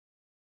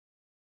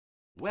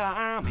Well,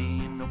 I'm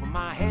in over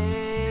my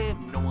head,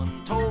 no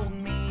one told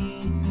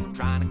me.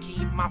 Trying to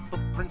keep my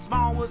footprint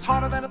small was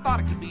harder than I thought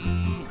it could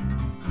be.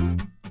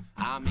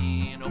 I'm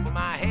in over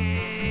my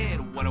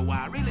head, what do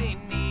I really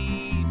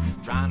need?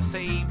 Trying to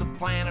save the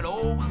planet,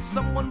 oh, will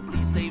someone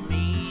please save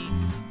me?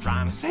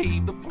 Trying to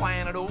save the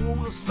planet, oh,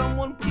 will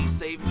someone please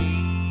save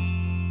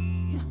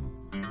me?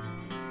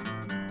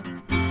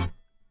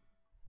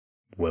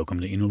 Welcome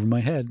to In Over My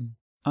Head.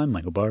 I'm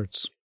Michael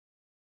Bartz.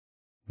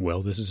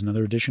 Well, this is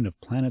another edition of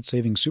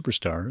Planet-Saving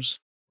Superstars,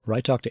 where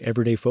I talk to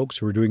everyday folks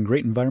who are doing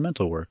great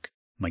environmental work.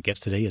 My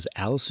guest today is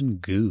Allison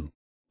Gu.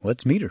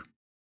 Let's meet her.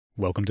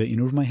 Welcome to In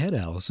Over My Head,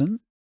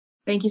 Allison.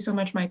 Thank you so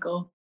much,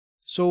 Michael.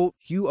 So,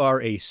 you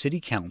are a city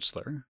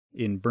councillor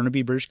in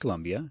Burnaby, British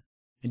Columbia,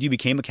 and you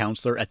became a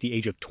councillor at the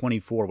age of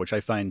 24, which I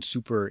find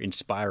super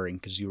inspiring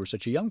because you were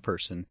such a young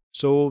person.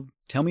 So,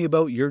 tell me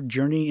about your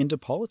journey into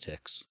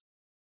politics.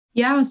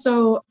 Yeah,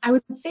 so I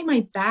would say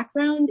my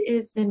background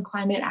is in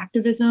climate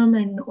activism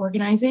and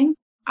organizing.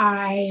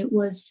 I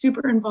was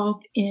super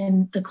involved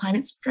in the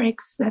climate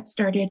strikes that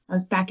started. I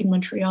was back in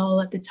Montreal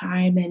at the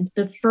time, and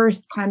the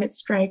first climate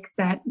strike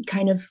that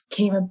kind of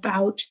came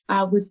about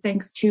was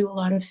thanks to a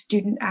lot of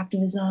student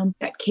activism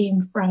that came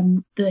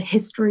from the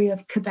history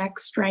of Quebec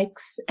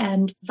strikes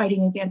and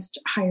fighting against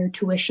higher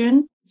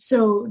tuition.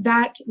 So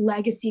that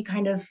legacy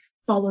kind of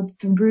followed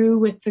through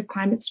with the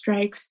climate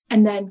strikes,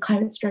 and then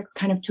climate strikes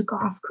kind of took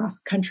off across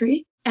the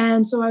country.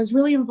 And so I was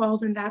really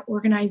involved in that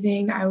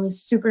organizing. I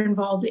was super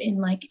involved in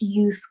like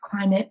youth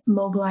climate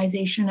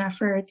mobilization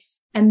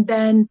efforts. And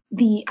then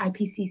the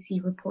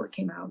IPCC report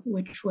came out,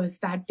 which was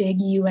that big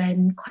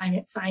UN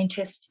climate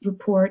scientist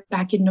report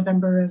back in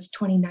November of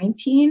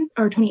 2019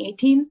 or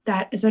 2018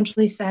 that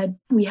essentially said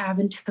we have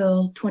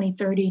until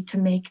 2030 to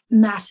make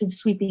massive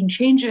sweeping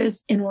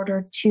changes in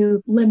order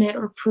to limit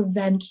or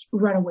prevent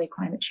runaway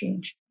climate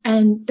change.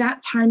 And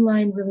that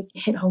timeline really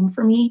hit home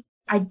for me.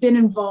 I've been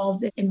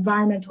involved in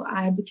environmental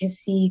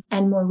advocacy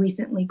and more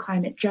recently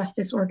climate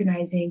justice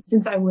organizing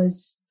since I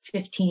was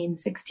 15,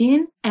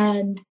 16.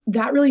 And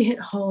that really hit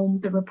home.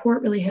 The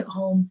report really hit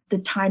home, the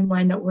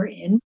timeline that we're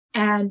in.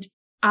 And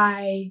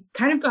I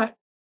kind of got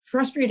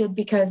frustrated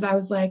because I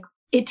was like,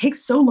 it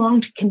takes so long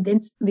to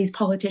convince these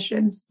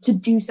politicians to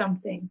do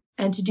something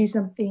and to do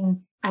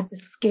something at the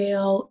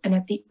scale and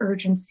at the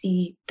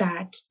urgency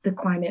that the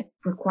climate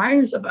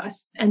requires of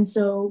us. And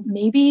so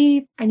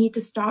maybe I need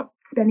to stop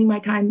spending my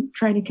time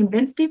trying to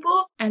convince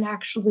people and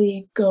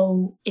actually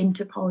go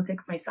into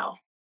politics myself.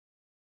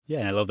 Yeah,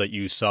 and I love that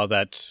you saw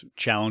that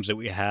challenge that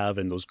we have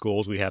and those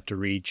goals we have to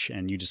reach,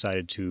 and you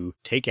decided to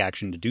take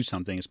action to do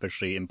something,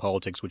 especially in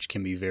politics, which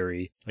can be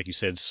very, like you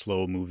said,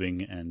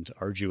 slow-moving and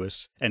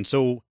arduous. And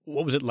so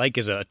what was it like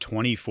as a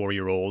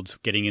 24-year-old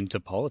getting into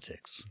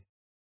politics?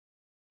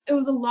 It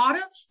was a lot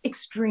of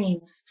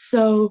extremes.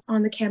 So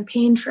on the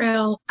campaign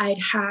trail, I'd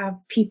have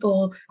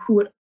people who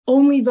would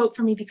only vote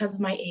for me because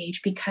of my age,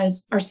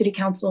 because our city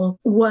council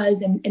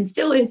was and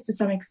still is to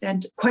some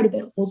extent quite a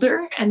bit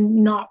older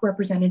and not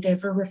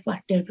representative or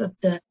reflective of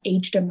the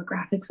age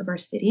demographics of our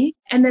city.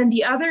 And then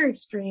the other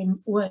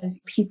extreme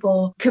was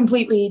people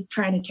completely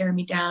trying to tear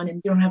me down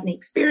and you don't have any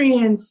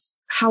experience.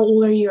 How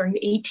old are you? Are you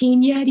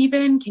 18 yet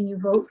even? Can you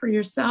vote for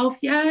yourself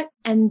yet?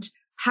 And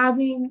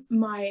having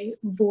my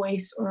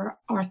voice or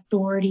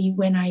authority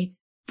when I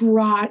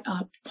brought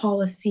up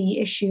policy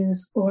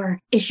issues or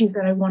issues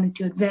that I wanted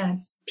to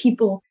advance,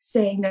 people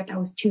saying that I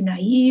was too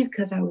naive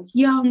because I was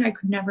young, I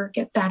could never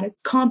get that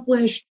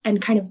accomplished, and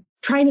kind of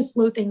trying to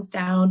slow things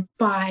down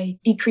by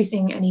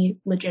decreasing any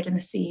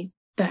legitimacy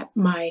that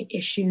my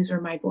issues or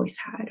my voice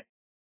had.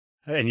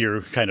 And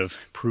you're kind of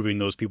proving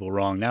those people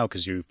wrong now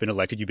because you've been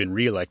elected, you've been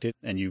reelected,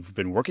 and you've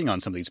been working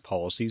on some of these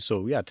policies.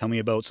 So yeah, tell me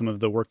about some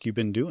of the work you've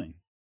been doing.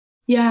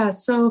 Yeah,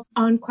 so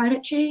on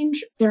climate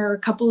change, there are a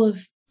couple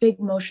of big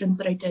motions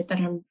that I did that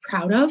I'm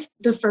proud of.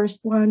 The first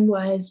one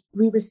was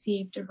we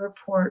received a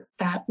report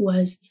that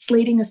was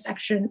slating a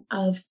section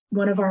of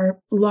one of our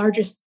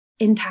largest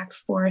intact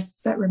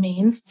forests that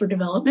remains for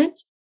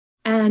development.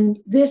 And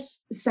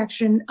this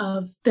section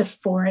of the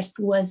forest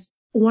was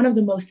one of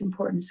the most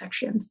important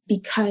sections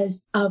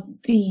because of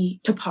the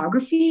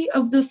topography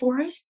of the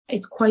forest.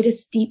 It's quite a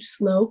steep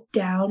slope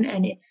down,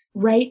 and it's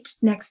right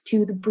next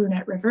to the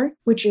Brunette River,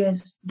 which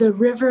is the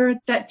river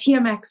that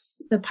TMX,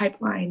 the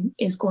pipeline,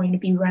 is going to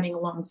be running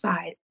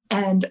alongside.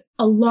 And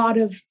a lot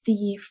of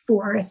the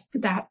forest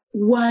that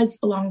was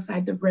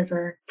alongside the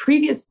river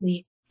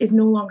previously is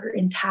no longer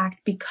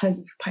intact because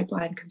of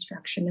pipeline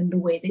construction and the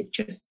way they've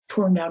just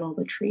torn down all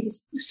the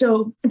trees.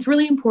 So it's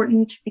really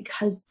important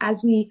because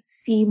as we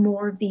see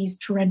more of these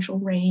torrential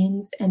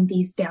rains and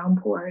these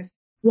downpours,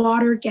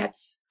 water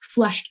gets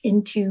flushed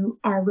into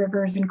our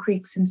rivers and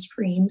creeks and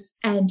streams,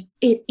 and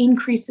it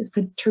increases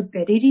the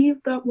turbidity of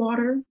that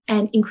water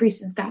and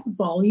increases that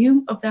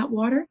volume of that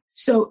water.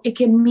 So it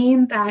can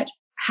mean that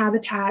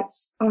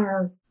habitats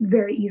are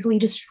very easily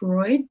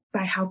destroyed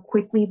by how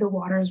quickly the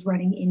water is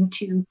running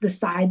into the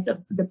sides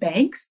of the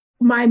banks.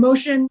 My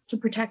motion to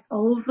protect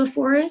all of the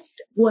forest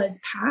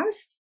was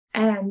passed,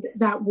 and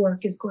that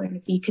work is going to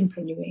be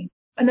continuing.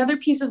 Another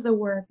piece of the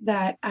work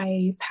that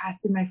I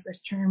passed in my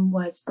first term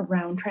was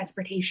around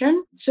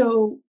transportation.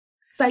 So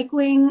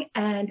cycling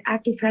and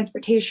active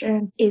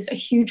transportation is a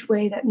huge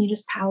way that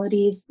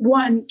municipalities,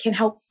 one, can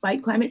help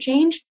fight climate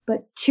change,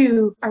 but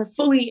two, are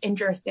fully in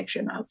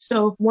jurisdiction of.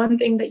 So one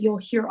thing that you'll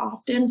hear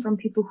often from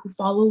people who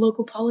follow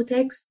local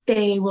politics,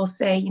 they will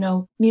say,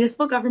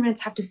 municipal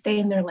governments have to stay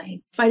in their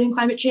lane. Fighting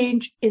climate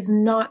change is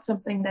not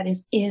something that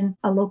is in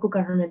a local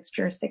government's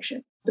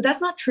jurisdiction. But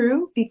that's not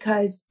true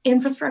because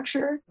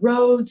infrastructure,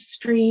 roads,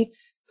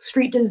 streets,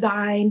 street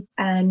design,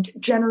 and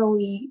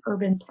generally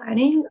urban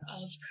planning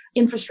of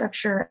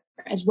infrastructure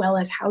as well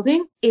as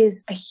housing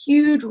is a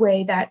huge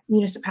way that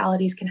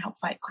municipalities can help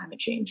fight climate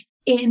change.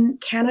 In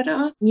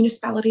Canada,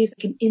 municipalities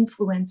can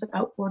influence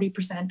about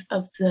 40%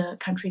 of the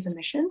country's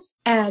emissions.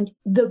 And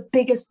the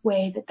biggest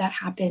way that that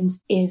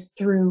happens is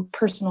through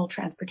personal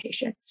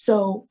transportation.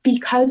 So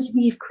because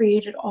we've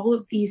created all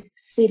of these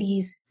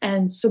cities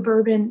and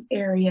suburban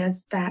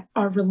areas that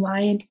are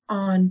reliant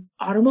on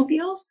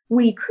automobiles,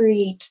 we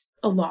create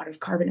a lot of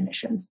carbon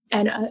emissions.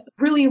 And a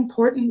really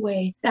important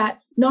way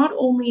that not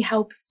only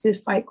helps to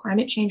fight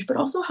climate change, but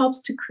also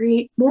helps to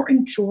create more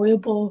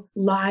enjoyable,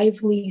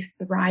 lively,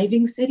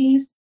 thriving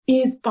cities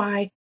is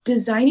by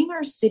designing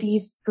our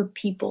cities for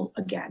people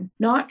again,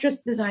 not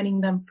just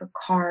designing them for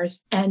cars,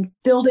 and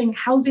building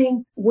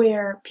housing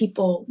where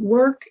people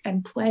work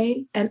and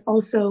play, and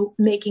also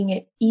making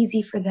it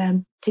easy for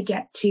them to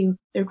get to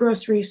their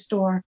grocery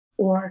store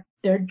or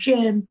their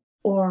gym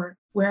or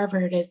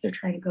wherever it is they're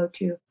trying to go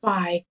to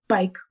by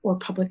bike or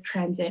public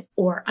transit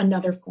or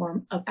another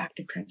form of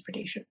active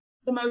transportation.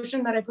 The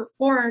motion that I put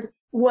forward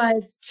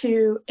was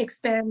to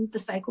expand the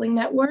cycling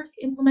network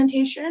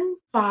implementation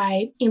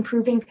by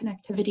improving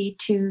connectivity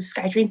to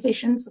SkyTrain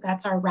stations, so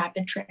that's our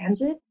rapid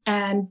transit,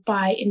 and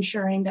by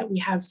ensuring that we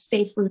have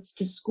safe routes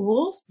to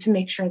schools to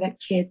make sure that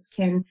kids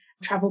can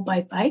travel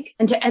by bike,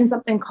 and to end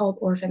something called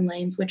orphan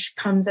lanes, which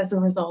comes as a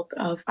result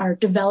of our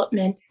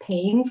development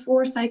paying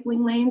for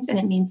cycling lanes. And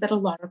it means that a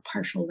lot of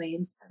partial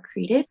lanes are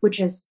created, which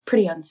is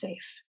pretty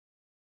unsafe.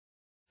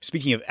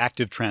 Speaking of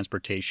active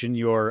transportation,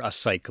 you're a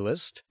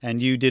cyclist,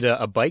 and you did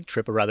a bike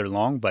trip, a rather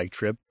long bike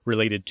trip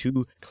related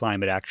to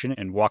climate action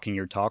and walking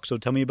your talk. So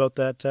tell me about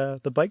that,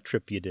 the bike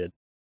trip you did.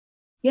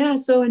 Yeah,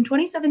 so in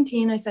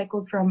 2017, I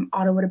cycled from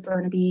Ottawa to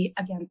Burnaby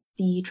against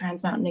the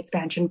Trans Mountain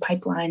Expansion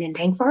Pipeline and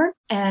tank farm,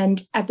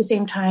 and at the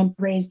same time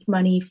raised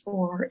money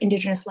for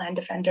Indigenous land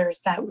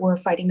defenders that were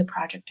fighting the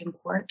project in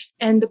court.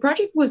 And the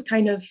project was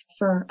kind of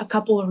for a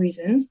couple of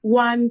reasons.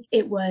 One,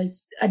 it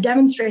was a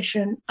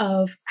demonstration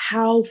of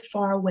how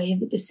far away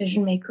the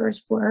decision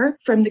makers were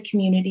from the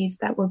communities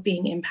that were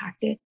being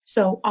impacted.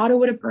 So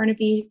Ottawa to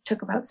Burnaby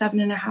took about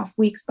 7.5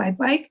 weeks by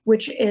bike,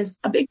 which is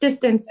a big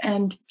distance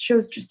and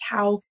shows just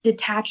how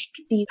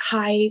detached the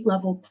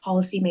high-level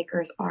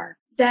policymakers are.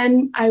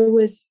 Then I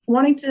was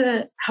wanting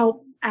to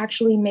help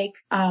actually make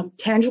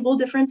tangible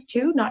difference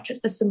too, not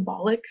just a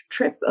symbolic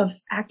trip of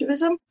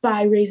activism,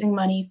 by raising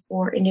money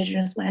for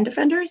Indigenous land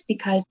defenders,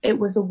 because it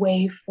was a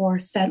way for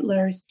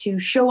settlers to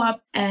show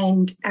up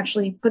and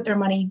actually put their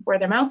money where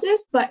their mouth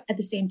is. But at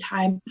the same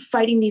time,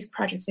 fighting these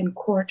projects in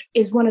court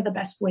is one of the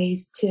best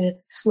ways to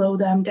slow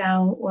them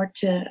down or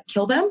to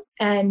kill them,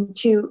 and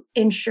to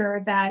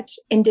ensure that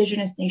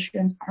Indigenous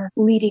nations are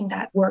leading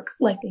that work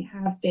like they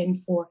have been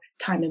for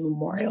time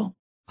immemorial.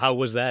 How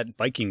was that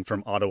biking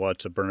from Ottawa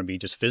to Burnaby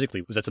just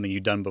physically? Was that something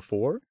you'd done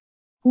before?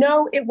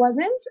 No, it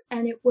wasn't.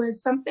 And it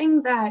was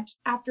something that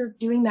after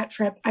doing that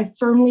trip, I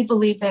firmly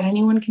believe that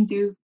anyone can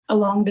do a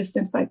long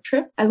distance bike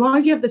trip as long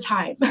as you have the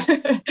time.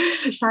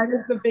 Time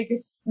is the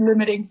biggest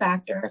limiting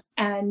factor.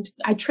 And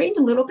I trained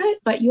a little bit,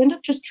 but you end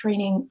up just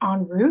training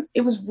en route.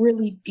 It was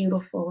really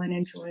beautiful and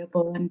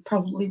enjoyable, and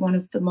probably one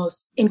of the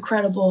most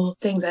incredible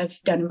things I've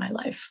done in my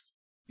life.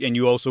 And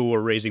you also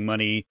were raising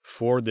money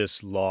for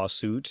this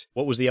lawsuit.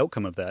 What was the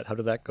outcome of that? How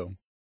did that go?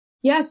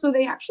 Yeah, so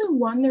they actually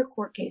won their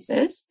court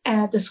cases,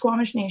 and the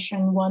Squamish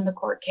Nation won the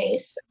court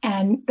case,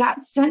 and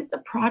that sent the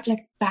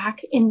project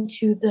back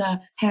into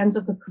the hands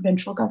of the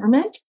provincial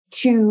government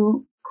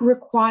to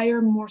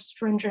require more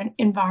stringent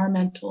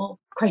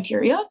environmental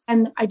criteria.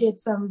 And I did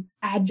some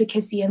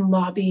advocacy and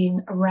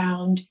lobbying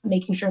around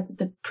making sure that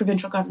the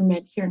provincial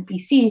government here in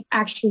BC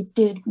actually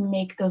did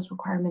make those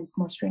requirements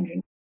more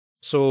stringent.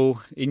 So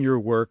in your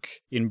work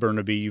in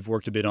Burnaby, you've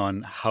worked a bit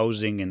on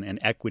housing and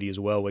equity as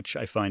well, which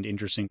I find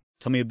interesting.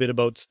 Tell me a bit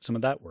about some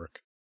of that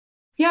work.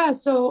 Yeah,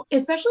 so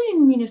especially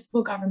in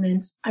municipal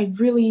governments, I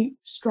really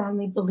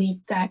strongly believe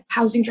that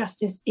housing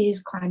justice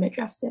is climate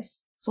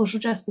justice.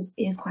 Social justice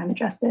is climate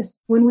justice.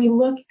 When we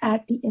look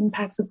at the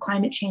impacts of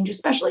climate change,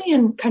 especially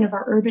in kind of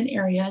our urban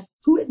areas,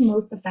 who is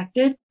most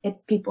affected?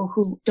 It's people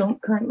who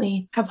don't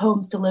currently have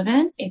homes to live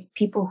in. It's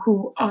people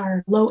who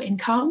are low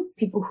income,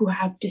 people who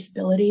have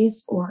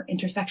disabilities or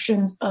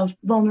intersections of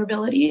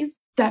vulnerabilities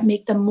that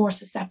make them more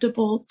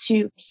susceptible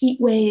to heat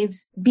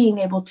waves, being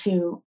able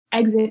to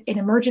exit in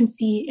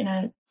emergency in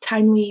a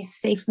timely,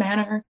 safe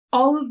manner.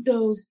 All of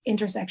those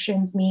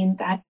intersections mean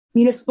that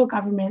municipal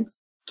governments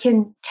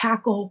can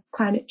tackle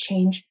climate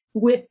change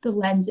with the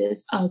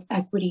lenses of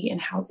equity in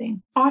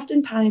housing.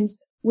 Oftentimes,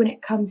 when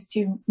it comes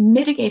to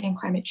mitigating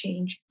climate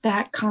change,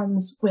 that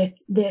comes with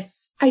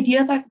this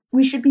idea that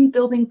we should be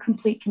building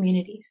complete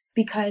communities.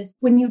 Because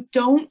when you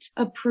don't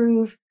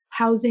approve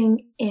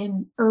housing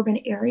in urban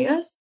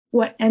areas,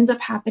 what ends up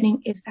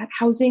happening is that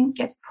housing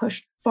gets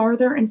pushed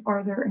farther and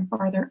farther and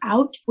farther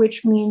out,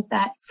 which means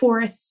that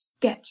forests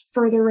get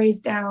further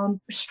raised down,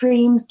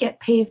 streams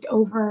get paved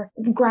over,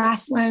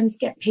 grasslands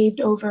get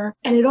paved over.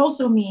 And it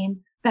also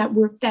means that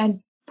we're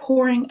then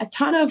pouring a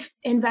ton of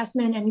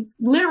investment and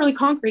literally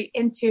concrete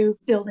into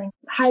building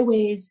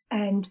highways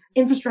and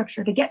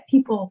infrastructure to get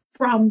people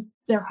from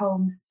their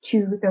homes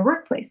to their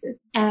workplaces.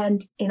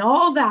 And in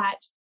all that,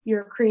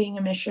 you're creating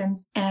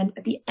emissions. And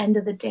at the end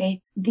of the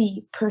day,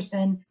 the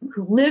person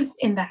who lives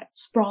in that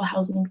sprawl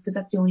housing, because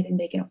that's the only thing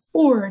they can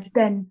afford,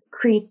 then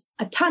creates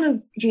a ton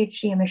of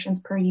GHG emissions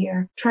per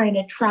year, trying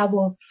to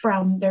travel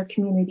from their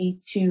community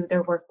to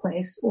their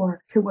workplace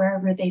or to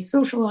wherever they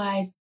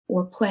socialize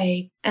or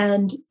play.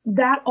 And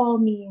that all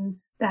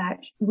means that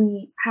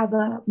we have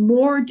a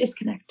more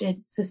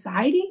disconnected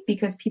society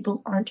because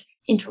people aren't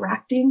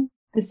interacting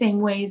the same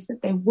ways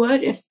that they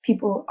would if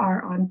people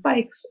are on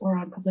bikes or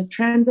on public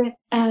transit.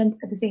 And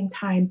at the same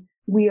time,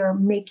 we are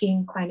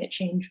making climate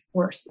change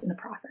worse in the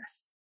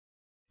process.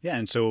 Yeah,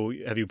 and so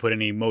have you put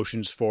any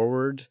motions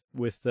forward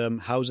with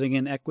housing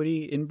and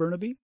equity in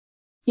Burnaby?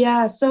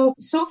 Yeah, so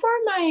far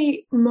my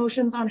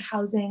motions on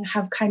housing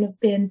have kind of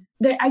been,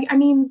 I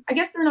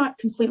guess they're not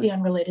completely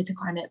unrelated to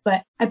climate,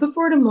 but I put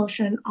forward a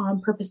motion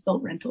on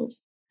purpose-built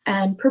rentals.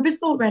 And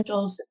purpose-built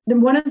rentals, then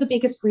one of the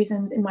biggest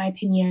reasons, in my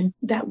opinion,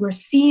 that we're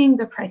seeing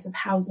the price of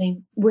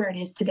housing where it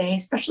is today,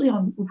 especially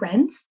on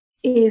rents,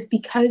 is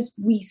because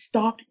we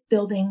stopped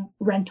building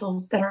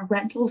rentals that are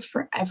rentals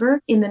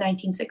forever in the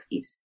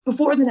 1960s.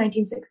 Before the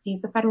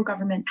 1960s, the federal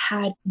government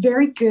had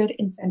very good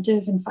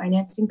incentive and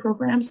financing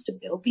programs to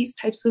build these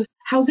types of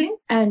housing.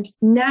 And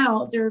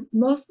now they're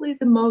mostly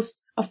the most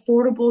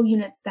affordable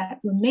units that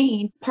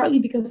remain, partly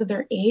because of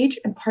their age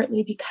and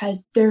partly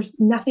because there's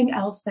nothing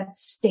else that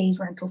stays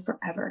rental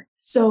forever.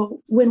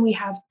 So when we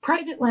have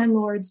private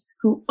landlords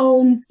who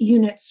own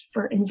units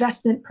for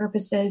investment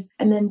purposes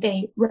and then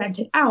they rent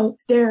it out,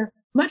 they're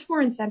much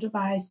more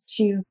incentivized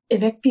to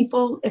evict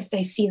people if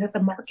they see that the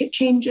market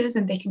changes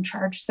and they can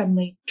charge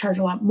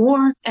a lot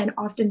more. And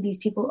often these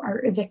people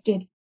are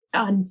evicted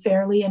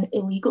unfairly and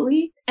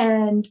illegally.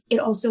 And it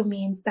also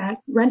means that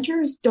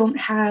renters don't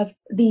have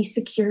the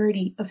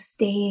security of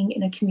staying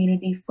in a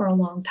community for a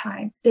long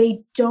time.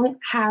 They don't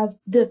have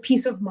the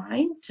peace of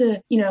mind to,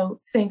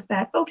 think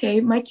that, okay,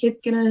 my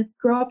kid's going to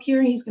grow up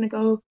here. He's going to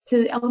go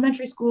to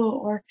elementary school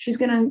or she's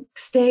going to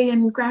stay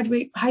and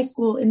graduate high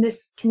school in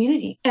this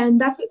community.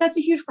 And that's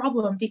a huge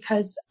problem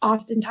because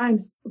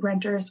oftentimes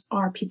renters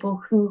are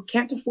people who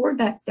can't afford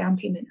that down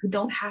payment, who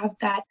don't have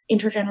that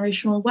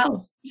intergenerational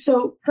wealth.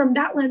 So from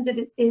that lens,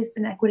 it is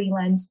an equity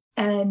lens.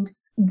 And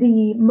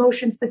the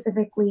motion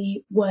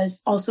specifically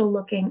was also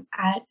looking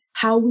at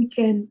how we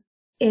can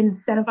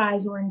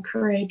incentivize or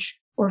encourage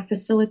or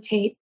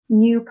facilitate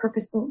new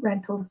purpose-built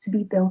rentals to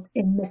be built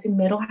in missing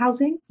middle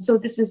housing. So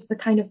this is the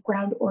kind of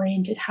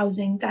ground-oriented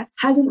housing that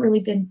hasn't really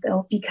been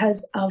built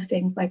because of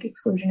things like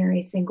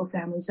exclusionary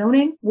single-family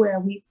zoning, where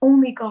we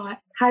only got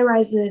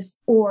high-rises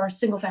or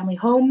single-family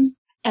homes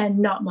and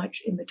not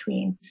much in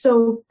between.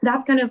 So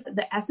that's kind of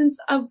the essence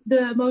of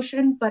the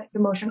motion, but the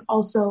motion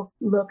also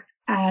looked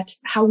at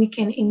how we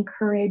can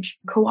encourage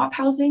co-op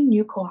housing,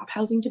 new co-op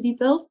housing to be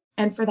built,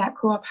 and for that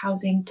co-op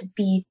housing to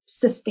be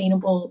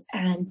sustainable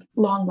and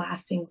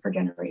long-lasting for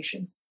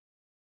generations.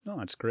 No,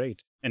 that's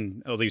great.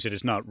 And although you said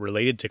it's not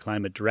related to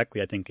climate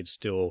directly, I think it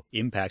still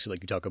impacts it.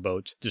 Like you talk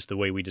about just the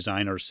way we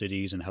design our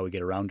cities and how we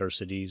get around our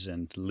cities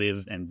and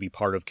live and be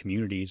part of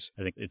communities.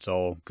 I think it's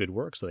all good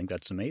work. So I think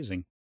that's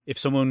amazing. If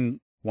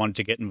someone wanted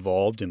to get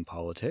involved in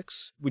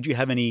politics, would you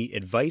have any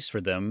advice for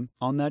them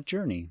on that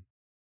journey?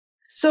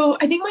 So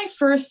I think my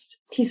first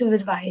piece of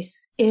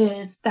advice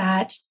is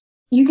that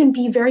you can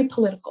be very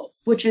political,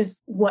 which is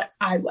what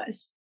I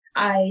was.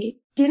 I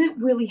didn't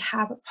really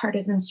have a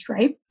partisan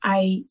stripe.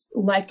 I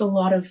liked a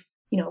lot of,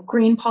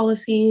 green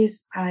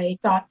policies. I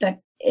thought that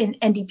an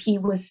NDP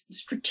was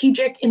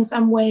strategic in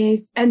some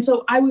ways. And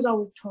so I was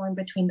always torn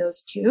between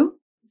those two.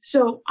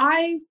 So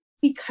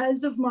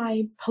because of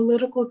my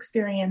political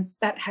experience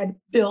that had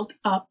built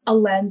up a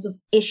lens of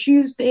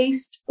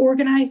issues-based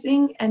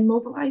organizing and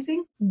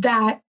mobilizing,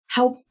 that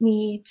helped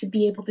me to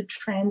be able to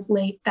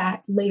translate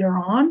that later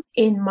on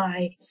in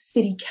my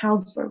city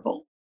councilor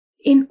role.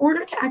 In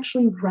order to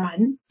actually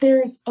run,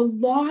 there's a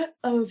lot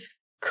of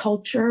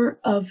culture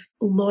of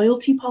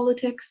loyalty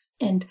politics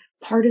and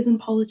partisan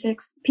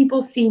politics.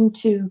 People seem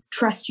to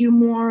trust you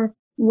more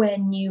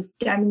when you've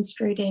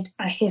demonstrated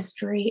a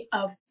history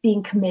of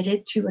being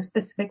committed to a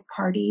specific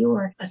party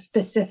or a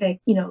specific,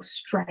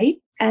 stripe.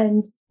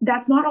 And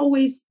that's not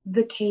always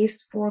the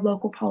case for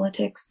local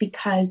politics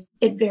because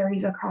it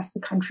varies across the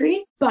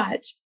country.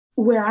 But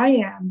where I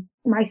am,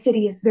 my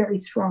city is very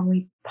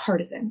strongly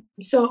partisan.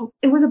 So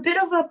it was a bit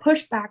of a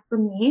pushback for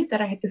me that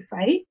I had to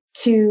fight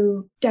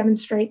to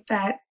demonstrate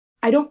that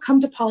I don't come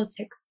to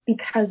politics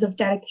because of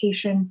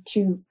dedication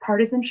to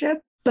partisanship,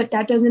 but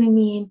that doesn't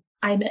mean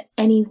I'm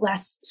any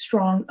less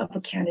strong of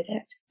a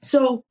candidate.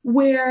 So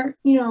where,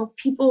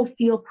 people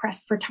feel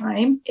pressed for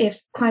time,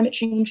 if climate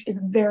change is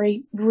a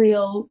very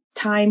real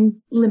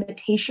time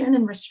limitation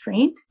and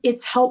restraint,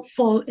 it's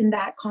helpful in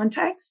that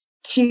context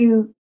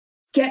to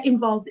get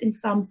involved in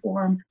some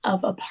form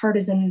of a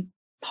partisan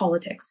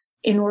politics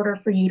in order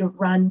for you to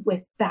run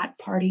with that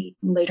party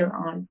later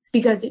on,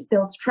 because it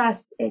builds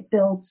trust, it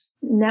builds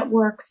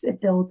networks, it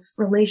builds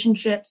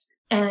relationships,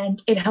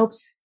 and it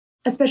helps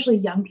especially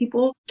young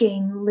people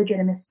gain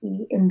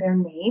legitimacy in their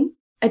name.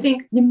 I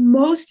think the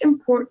most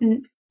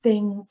important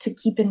thing to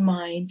keep in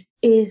mind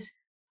is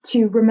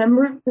to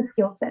remember the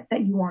skill set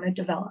that you want to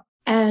develop.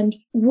 And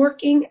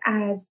working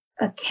as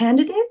a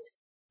candidate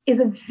is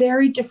a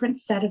very different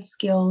set of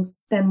skills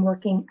than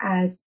working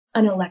as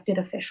an elected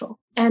official.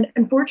 And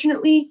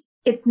unfortunately,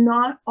 it's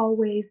not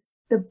always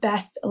the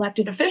best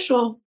elected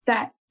official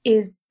that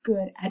is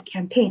good at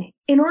campaigning.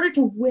 In order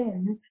to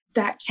win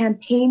that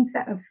campaign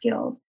set of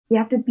skills, you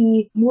have to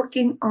be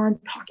working on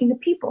talking to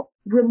people,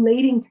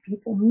 relating to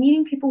people,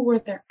 meeting people where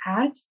they're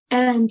at,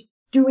 and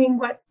doing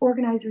what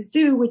organizers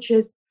do, which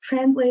is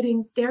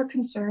translating their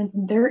concerns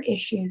and their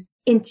issues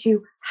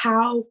into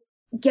how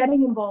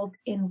getting involved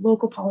in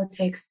local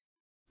politics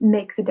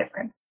makes a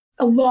difference.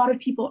 A lot of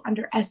people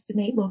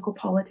underestimate local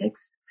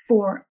politics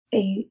for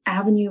an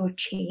avenue of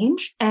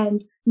change,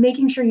 and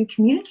making sure you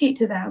communicate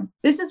to them,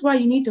 this is why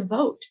you need to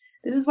vote.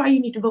 This is why you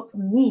need to vote for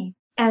me,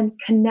 and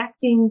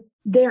connecting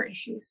their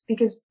issues,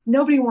 because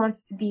nobody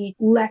wants to be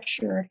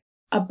lectured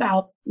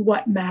about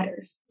what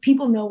matters.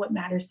 People know what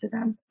matters to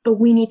them, but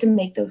we need to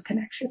make those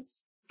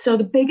connections. So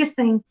the biggest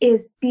thing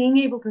is being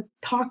able to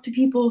talk to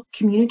people,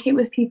 communicate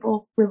with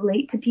people,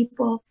 relate to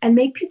people, and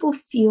make people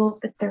feel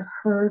that they're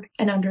heard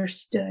and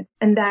understood,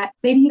 and that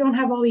maybe you don't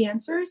have all the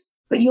answers,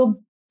 but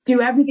you'll do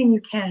everything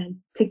you can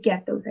to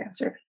get those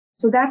answers.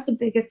 So that's the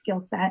biggest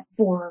skill set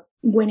for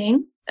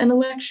winning an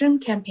election.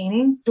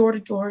 Campaigning door to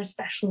door,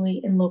 especially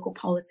in local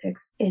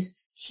politics, is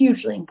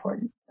hugely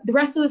important. The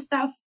rest of the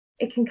stuff,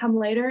 it can come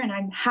later, and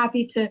I'm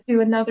happy to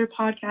do another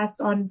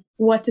podcast on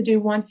what to do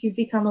once you've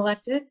become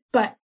elected.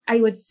 But I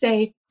would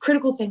say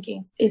critical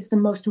thinking is the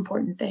most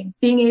important thing.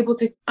 Being able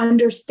to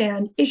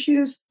understand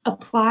issues,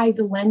 apply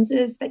the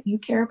lenses that you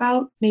care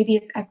about. Maybe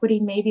it's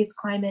equity, maybe it's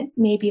climate,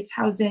 maybe it's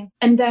housing,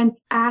 and then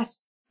ask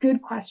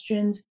good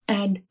questions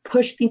and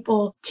push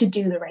people to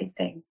do the right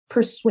thing.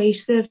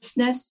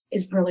 Persuasiveness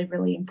is really,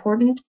 really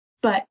important,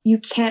 but you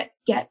can't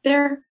get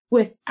there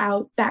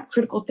without that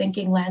critical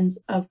thinking lens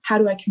of how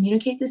do I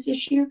communicate this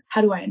issue?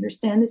 How do I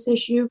understand this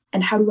issue?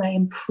 And how do I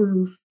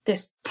improve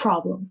this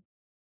problem?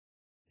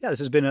 Yeah, this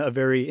has been a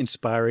very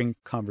inspiring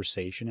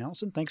conversation,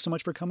 Allison. Thanks so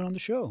much for coming on the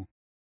show.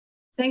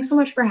 Thanks so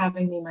much for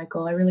having me,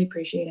 Michael. I really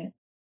appreciate it.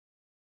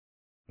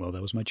 Well,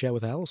 that was my chat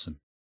with Allison.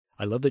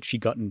 I love that she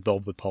got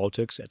involved with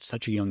politics at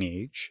such a young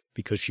age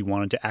because she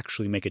wanted to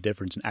actually make a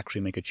difference and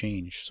actually make a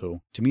change.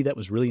 So to me, that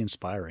was really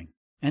inspiring.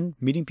 And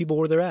meeting people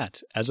where they're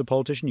at. As a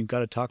politician, you've got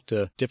to talk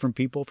to different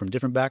people from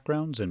different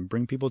backgrounds and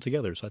bring people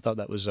together. So I thought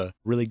that was a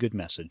really good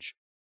message.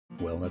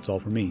 Well, that's all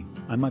for me.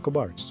 I'm Michael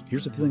Bartz.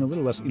 Here's to feeling a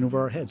little less in over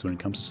our heads when it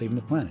comes to saving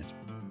the planet.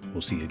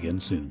 We'll see you again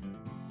soon.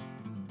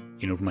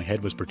 In Over My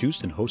Head was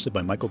produced and hosted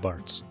by Michael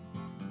Bartz.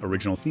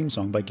 Original theme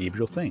song by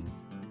Gabriel Thing.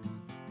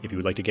 If you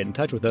would like to get in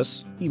touch with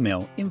us,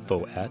 email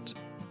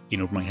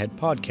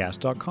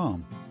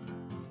info@inovermyheadpodcast.com.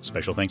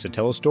 Special thanks to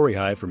TELUS Story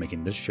Hive for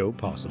making this show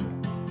possible.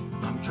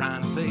 I'm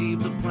trying to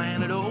save the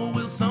planet, oh,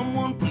 will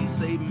someone please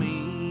save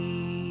me?